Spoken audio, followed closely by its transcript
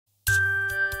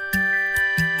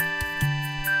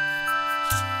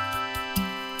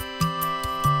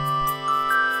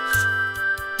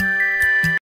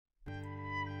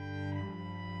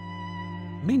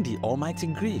Almighty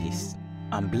grace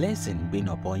and blessing be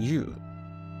upon you.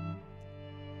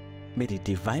 May the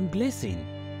divine blessing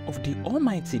of the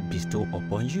Almighty bestow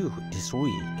upon you this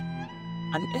week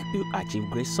and help you achieve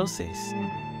great success.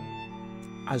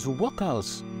 As you walk out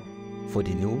for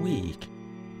the new week,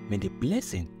 may the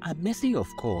blessing and mercy of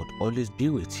God always be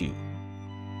with you.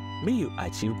 May you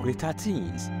achieve greater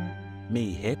things.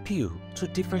 May He help you to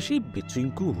differentiate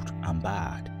between good and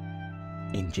bad.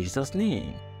 In Jesus'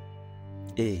 name,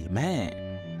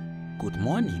 Amen. Good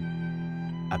morning.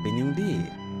 Happy New Day.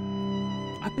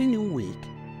 Happy New Week.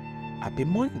 Happy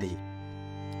Monday,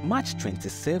 March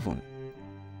 27,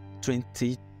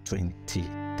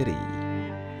 2023.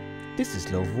 This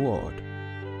is Love Word,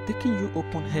 taking you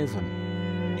upon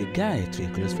heaven, a guide to a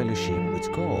close fellowship with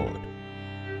God.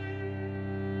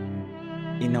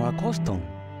 In our custom,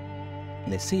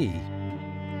 let's say,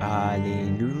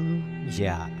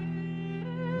 Hallelujah.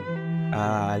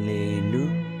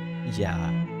 Hallelujah.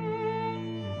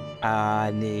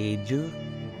 Hallelujah.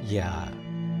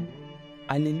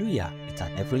 Hallelujah, it's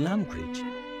an every language.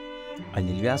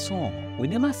 Hallelujah song, we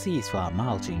never cease for our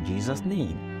mouth in Jesus'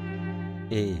 name.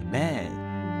 Amen.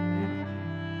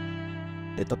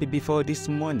 The topic before this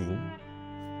morning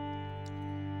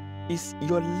is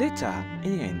your latter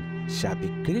end shall be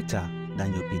greater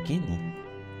than your beginning.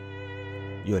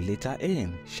 Your latter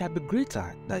end shall be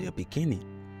greater than your beginning.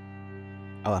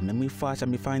 Our memory verse shall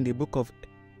be found in the book of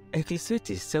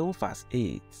Ecclesiastes 7 verse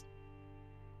 8.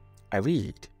 I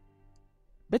read,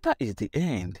 better is the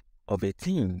end of a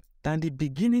thing than the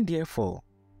beginning therefore,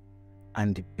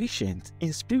 and the patient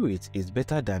in spirit is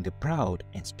better than the proud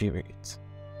in spirit.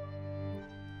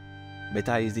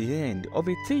 Better is the end of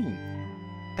a thing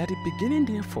than the beginning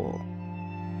therefore,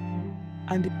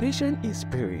 and the patient in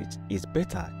spirit is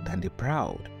better than the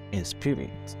proud in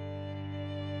spirit.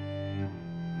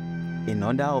 In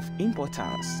order of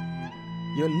importance,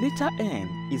 your later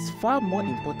end is far more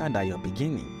important than your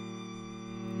beginning.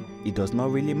 It does not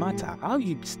really matter how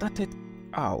you started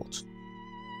out.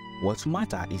 What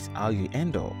matters is how you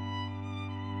end up.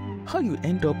 How you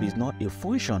end up is not a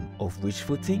function of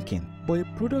wishful thinking, but a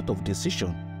product of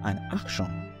decision and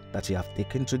action that you have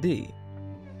taken today.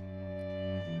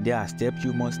 There are steps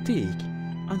you must take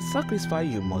and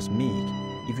sacrifice you must make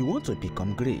if you want to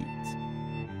become great.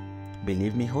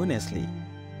 Believe me honestly,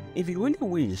 if you only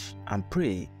wish and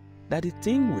pray that the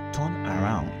thing will turn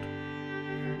around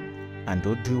and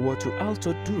don't do what you have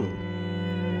to do,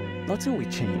 nothing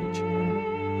will change.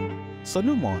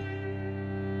 Solomon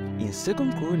in 2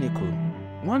 Chronicles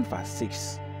 1 verse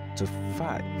 6 to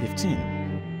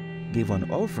 15 gave an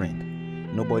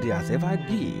offering nobody has ever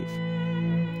gave,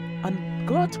 and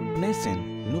God's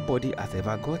blessing nobody has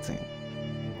ever gotten.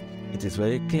 It is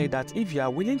very clear that if you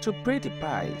are willing to pay the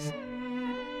price,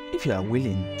 if you are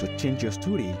willing to change your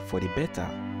story for the better,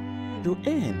 your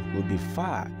end will be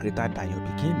far greater than your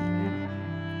beginning.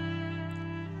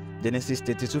 Genesis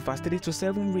 32 verse 3 to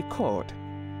 7 record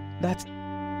that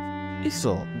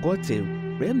Esau got a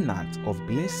remnant of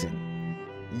blessing,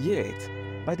 yet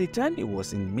by the time he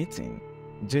was in meeting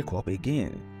Jacob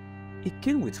again, he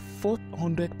came with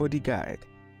 400 bodyguards.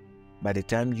 By the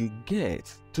time you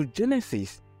get to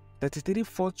Genesis 33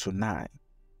 4 to 9,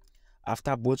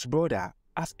 after both brothers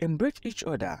has embraced each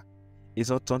other,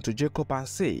 Esau turned to Jacob and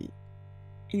said,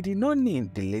 he did not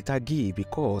need the later gift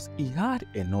because he had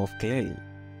enough clearly.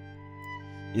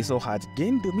 Esau had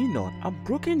gained dominion and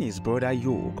broken his brother's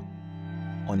yoke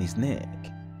on his neck,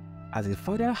 as his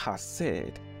father has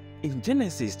said in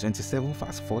Genesis 27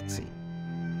 verse 40.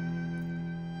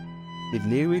 The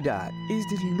lay reader is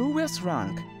the lowest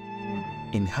rank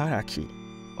in hierarchy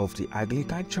of the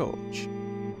Anglican Church,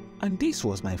 and this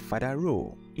was my father's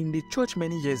role in the church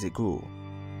many years ago.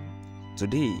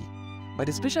 Today, by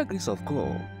the special grace of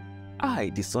God, I,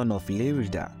 the son of lay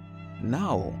reader,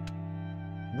 now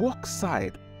walk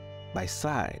side by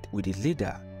side with the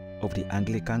leader of the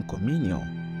Anglican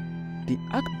Communion, the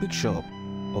Archbishop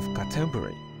of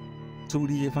Canterbury, to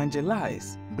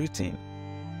re-evangelize Britain.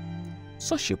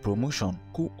 Such a promotion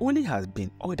could only have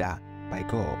been ordered by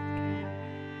God.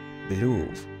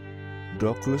 Beloved,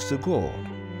 draw close to God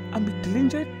and be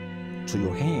diligent to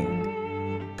your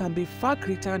end can be far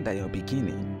greater than your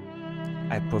beginning.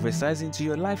 I prophesy into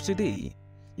your life today,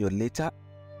 your later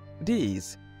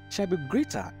days shall be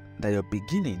greater than your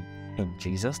beginning in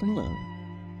Jesus' name.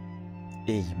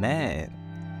 Amen.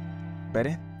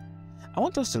 Brethren, I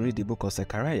want us to read the book of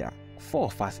Zechariah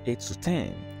 4 verse 8 to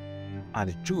 10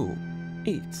 and Job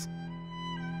 8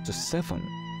 to 7.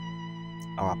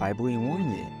 Our Bible in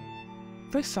 1 year,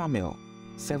 1 Samuel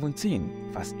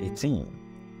 17 verse 18.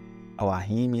 Our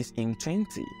hymn is in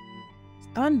 20.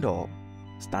 Stand up,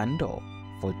 Stand up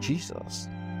for Jesus.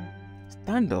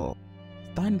 Stand up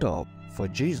for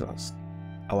Jesus.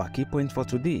 Our key point for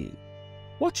today: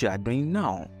 what you are doing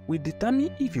now will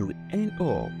determine if you will end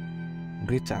up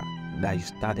greater than you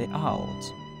started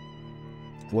out.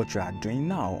 What you are doing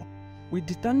now will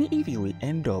determine if you will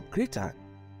end up greater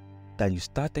than you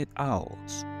started out.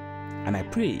 And I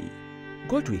pray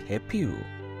God will help you,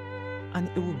 and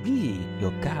it will be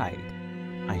your guide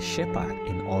and shepherd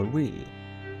in all ways.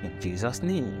 In Jesus'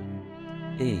 name,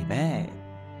 amen.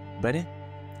 Brother,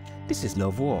 this is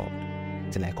Love World.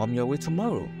 Till I come your way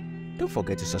tomorrow, don't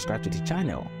forget to subscribe to the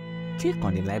channel, click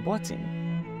on the like button,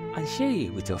 and share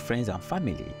it with your friends and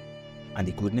family. And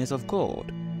the goodness of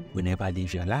God will never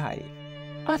leave your life.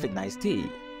 Have a nice day.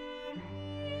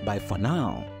 Bye for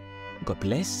now. God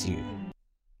bless you.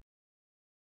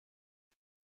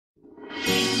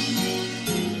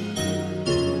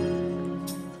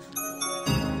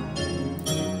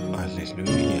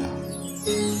 Hallelujah.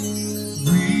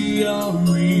 We are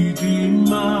redeemed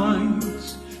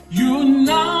minds,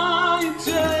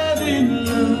 united in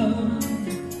love.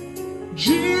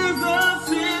 Jesus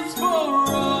is for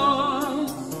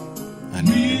us, and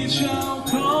we shall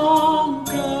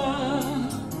conquer.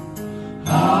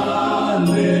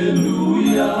 Hallelujah.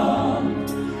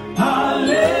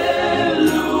 Hallelujah.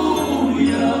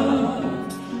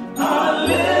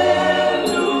 Hallelujah.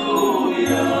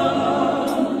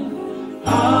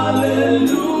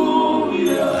 Hallelujah.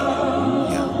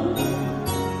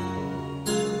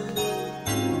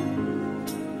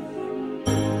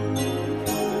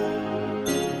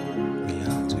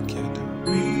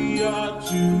 We are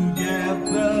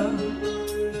together,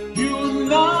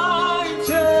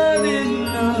 united in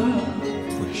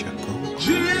love. We shall go.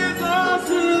 Jesus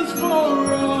is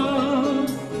for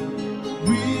us,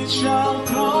 we shall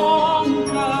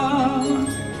conquer.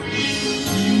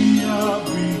 We are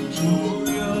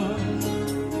victorious,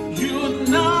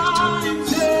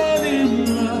 united in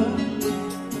love.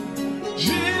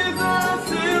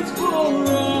 Jesus is for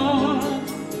us,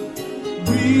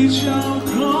 we shall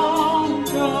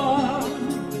conquer.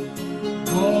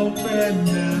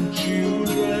 Covenant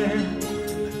children,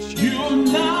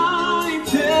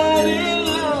 united in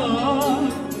love.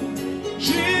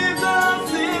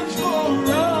 Jesus is for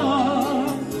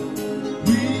us,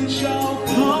 we shall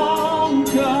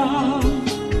conquer.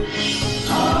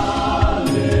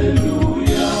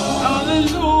 Hallelujah.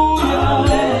 Hallelujah.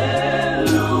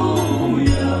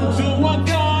 Hallelujah. To our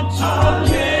God, to our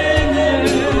King.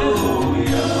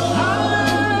 Hallelujah.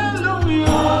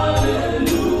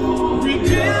 Hallelujah.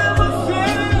 Redeemer,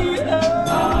 Savior.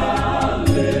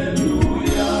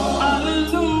 Hallelujah.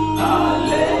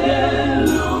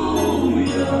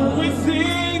 Hallelujah. We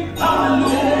sing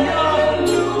hallelujah.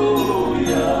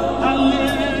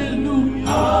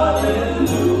 Hallelujah.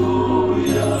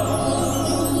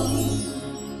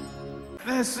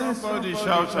 Let somebody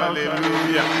shout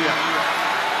hallelujah.